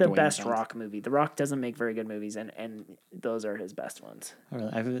 It's the Dwayne best Johnson. Rock movie. The Rock doesn't make very good movies, and those are his best ones.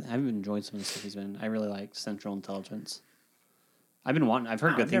 I've enjoyed some of the stuff he's been. I really like Central Intelligence. I've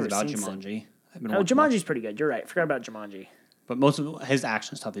heard good things about Jumanji. Jumanji's pretty good. You're right. Forgot about Jumanji. But most of his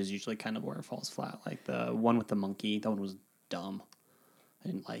action stuff is usually kind of where it falls flat. Like the one with the monkey, that one was dumb. I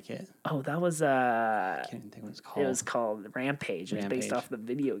didn't like it. Oh, that was I can't even think what it's called. It was called Rampage. It was based off the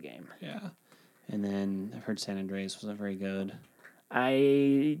video game. Yeah. And then I've heard San Andreas wasn't very good.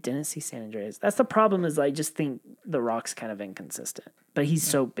 I didn't see San Andreas. That's the problem, is I just think The Rock's kind of inconsistent. But he's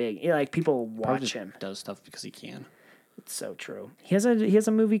so big. People watch him. Does stuff because he can. It's so true. He has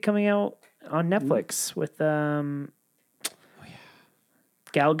a movie coming out on Netflix with Gal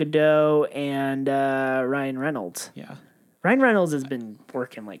Gadot and Ryan Reynolds. Yeah. Ryan Reynolds has been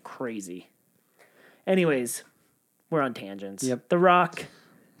working like crazy. Anyways, we're on tangents. Yep. The Rock.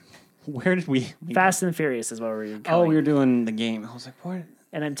 Where did we? Fast and Furious is what we were going. Oh, we were doing the game. I was like, what?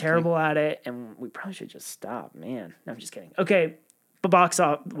 And I'm terrible at it, and we probably should just stop, man. No, I'm just kidding. Okay,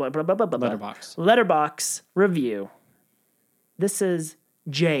 Letterboxd review. This is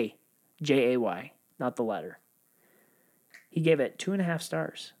Jay, J-A-Y, not the letter. He gave it 2.5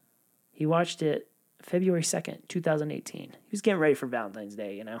 stars. He watched it February 2nd, 2018. He was getting ready for Valentine's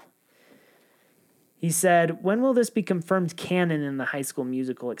Day, you know. He said, "When will this be confirmed canon in the High School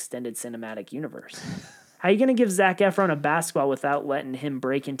Musical extended cinematic universe? How are you going to give Zac Efron a basketball without letting him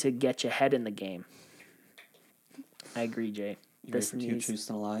break into get your head in the game?" I agree, Jay. This needs... Choose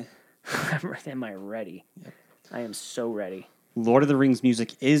to lie. Am I ready? Yep. I am so ready. Lord of the Rings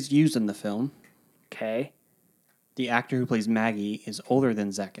music is used in the film. Okay. The actor who plays Maggie is older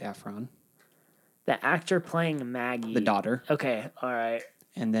than Zac Efron. The actor playing Maggie. The daughter. Okay, all right.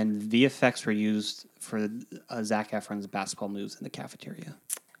 And then VFX were used for Zac Efron's basketball moves in the cafeteria.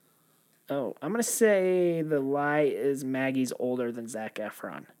 Oh, I'm going to say the lie is Maggie's older than Zac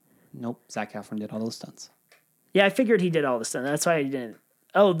Efron. Nope, Zac Efron did all those stunts. Yeah, I figured he did all the stunts. That's why I didn't.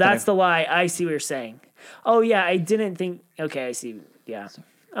 Oh, that's the lie. I see what you're saying. Oh, yeah, I didn't think. Okay, I see. Yeah.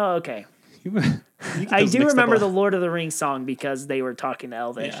 Oh, okay. I do remember the Lord of the Rings song because they were talking to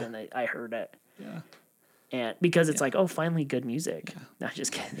Elvish and I heard it. Yeah. And because it's like, oh, finally good music. Yeah. No,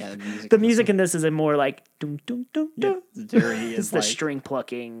 just kidding. Yeah, the music in this is a more like dum dum dum dum. It's the string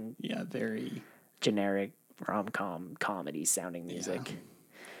plucking. Yeah, very generic rom-com comedy sounding music. Yeah.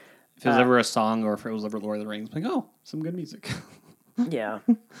 If it was ever a song or if it was ever Lord of the Rings, I'm like, oh, some good music. Yeah.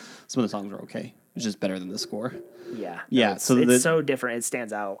 Some of the songs were okay. It's just better than the score. Yeah. Yeah. So it's so different. It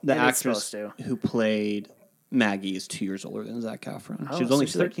stands out. The actress who played Maggie is 2 years older than Zac Efron. Oh, she was only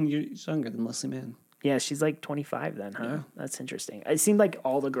 13 years younger than Leslie Mann. Yeah, she's like 25 then, huh? Yeah. That's interesting. It seemed like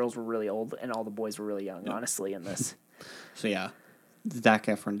all the girls were really old and all the boys were really young, honestly, in this. So, yeah, Zac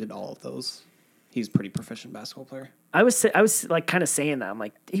Efron did all of those. He's a pretty proficient basketball player. I was like kind of saying that. I'm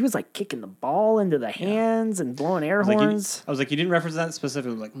like, he was like kicking the ball into the hands and blowing air horns. I was like, you didn't reference that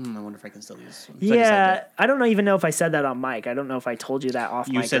specifically. I was like, I wonder if I can still use this one. So I don't even know if I said that on mic. I don't know if I told you that off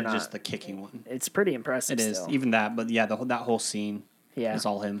mic or not. You said just the kicking one. It's pretty impressive. It is. Still. Even that, but yeah, that whole scene is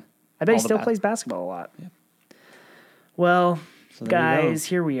all him. I bet he still plays basketball a lot. Yeah. Well, guys,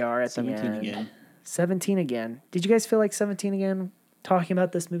 here we are at 17 the end. Again. 17 again. Did you guys feel like 17 again talking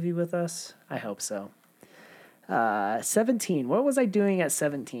about this movie with us? I hope so. 17. What was I doing at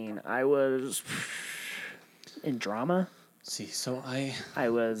 17? I was in drama. See, so I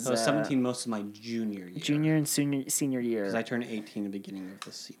was 17 most of my junior year. Junior and senior year. Because I turned 18 at the beginning of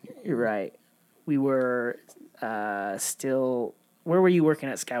the senior year. You're right. We were still... Where were you working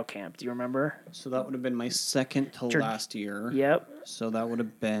at Scout Camp? Do you remember? So that would have been my second to last year. Yep. So that would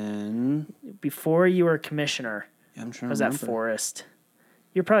have been... Before you were commissioner. Yeah, I'm trying to remember. I was at Forest.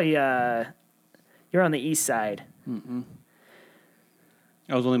 You're probably... You're on the east side. Mm-mm.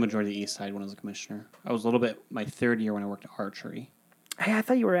 I was only majority east side when I was a commissioner. I was a little bit my third year when I worked at archery. Hey, I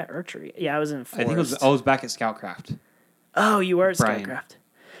thought you were at archery. Yeah, I was in Forest. I think I was back at Scoutcraft. Oh, you were at Scoutcraft.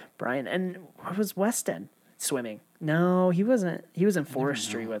 Brian. And what was Weston? Swimming. No, he wasn't. He was in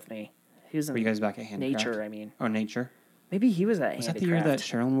forestry with me. He was in Were you guys back at handicraft? Nature, I mean. Oh, nature? Maybe he was at handicraft. Was that the year that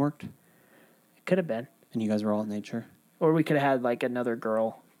Sherilyn worked? It could have been. And you guys were all at nature? Or we could have had like another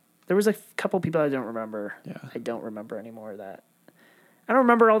girl. There was a couple people I don't remember. Yeah. I don't remember anymore that. I don't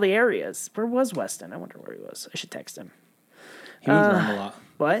remember all the areas. Where was Weston? I wonder where he was. I should text him. He moved around a lot.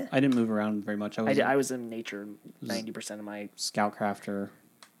 What? I didn't move around very much. I was in nature 90% of my... Scoutcrafter.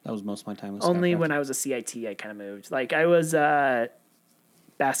 That was most of my time with Only when I was a CIT I kind of moved. Like I was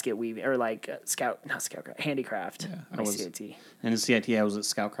basket weaving or like handicraft. Yeah, I was CIT. And in CIT I was at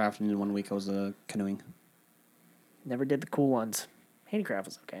Scoutcraft and in 1 week I was canoeing. Never did the cool ones. Handicraft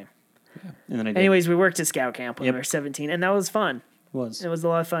was okay. Yeah. And then Anyways, we worked at Scout Camp when we were 17 and that was fun. It was a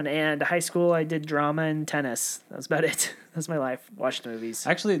lot of fun. And high school I did drama and tennis. That was about it. That's my life. Watched movies.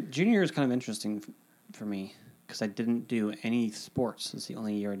 Actually, junior year is kind of interesting for me. Because I didn't do any sports. It's the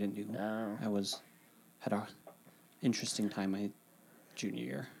only year I didn't do. Oh. I had a interesting time my junior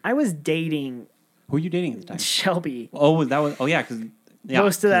year. I was dating. Who were you dating at the time? Shelby. Oh, that was. Oh, yeah. Because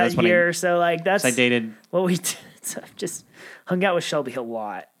most of that year. So like that's. I dated. What we did. So I just hung out with Shelby a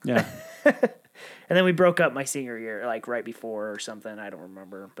lot. Yeah. And then we broke up my senior year, like right before or something. I don't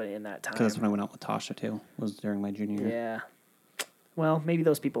remher, but in that time. Because that's when I went out with Tasha too. Was during my junior year. Yeah. Well, maybe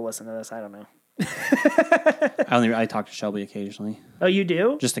those people listen to this. I don't know. I talk to Shelby occasionally. Oh, you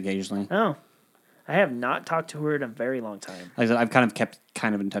do? Just occasionally. Oh, I have not talked to her in a very long time. Like I said, I've kind of kept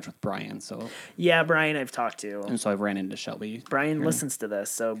in touch with Brian. So yeah, Brian, I've talked to, and so I've ran into Shelby. Brian listens to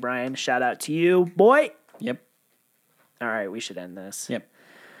this, so Brian, shout out to you, boy. Yep. All right, we should end this. Yep.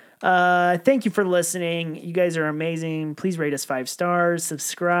 Thank you for listening. You guys are amazing. Please rate us 5 stars.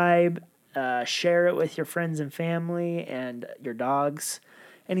 Subscribe. Share it with your friends and family and your dogs.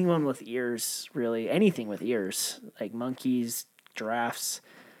 Anyone with ears, really. Anything with ears. Like monkeys, giraffes,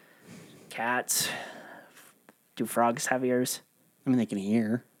 cats. Do frogs have ears? I mean, they can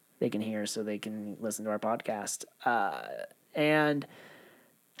hear. They can hear, so they can listen to our podcast. And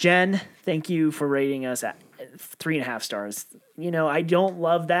Jen, thank you for rating us at 3.5 stars. You know, I don't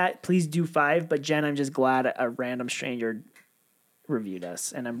love that. Please do 5. But Jen, I'm just glad a random stranger reviewed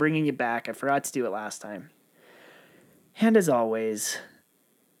us. And I'm bringing you back. I forgot to do it last time. And as always,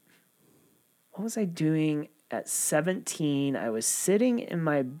 what was I doing at 17? I was sitting in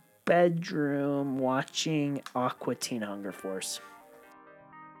my bedroom watching Aqua Teen Hunger Force.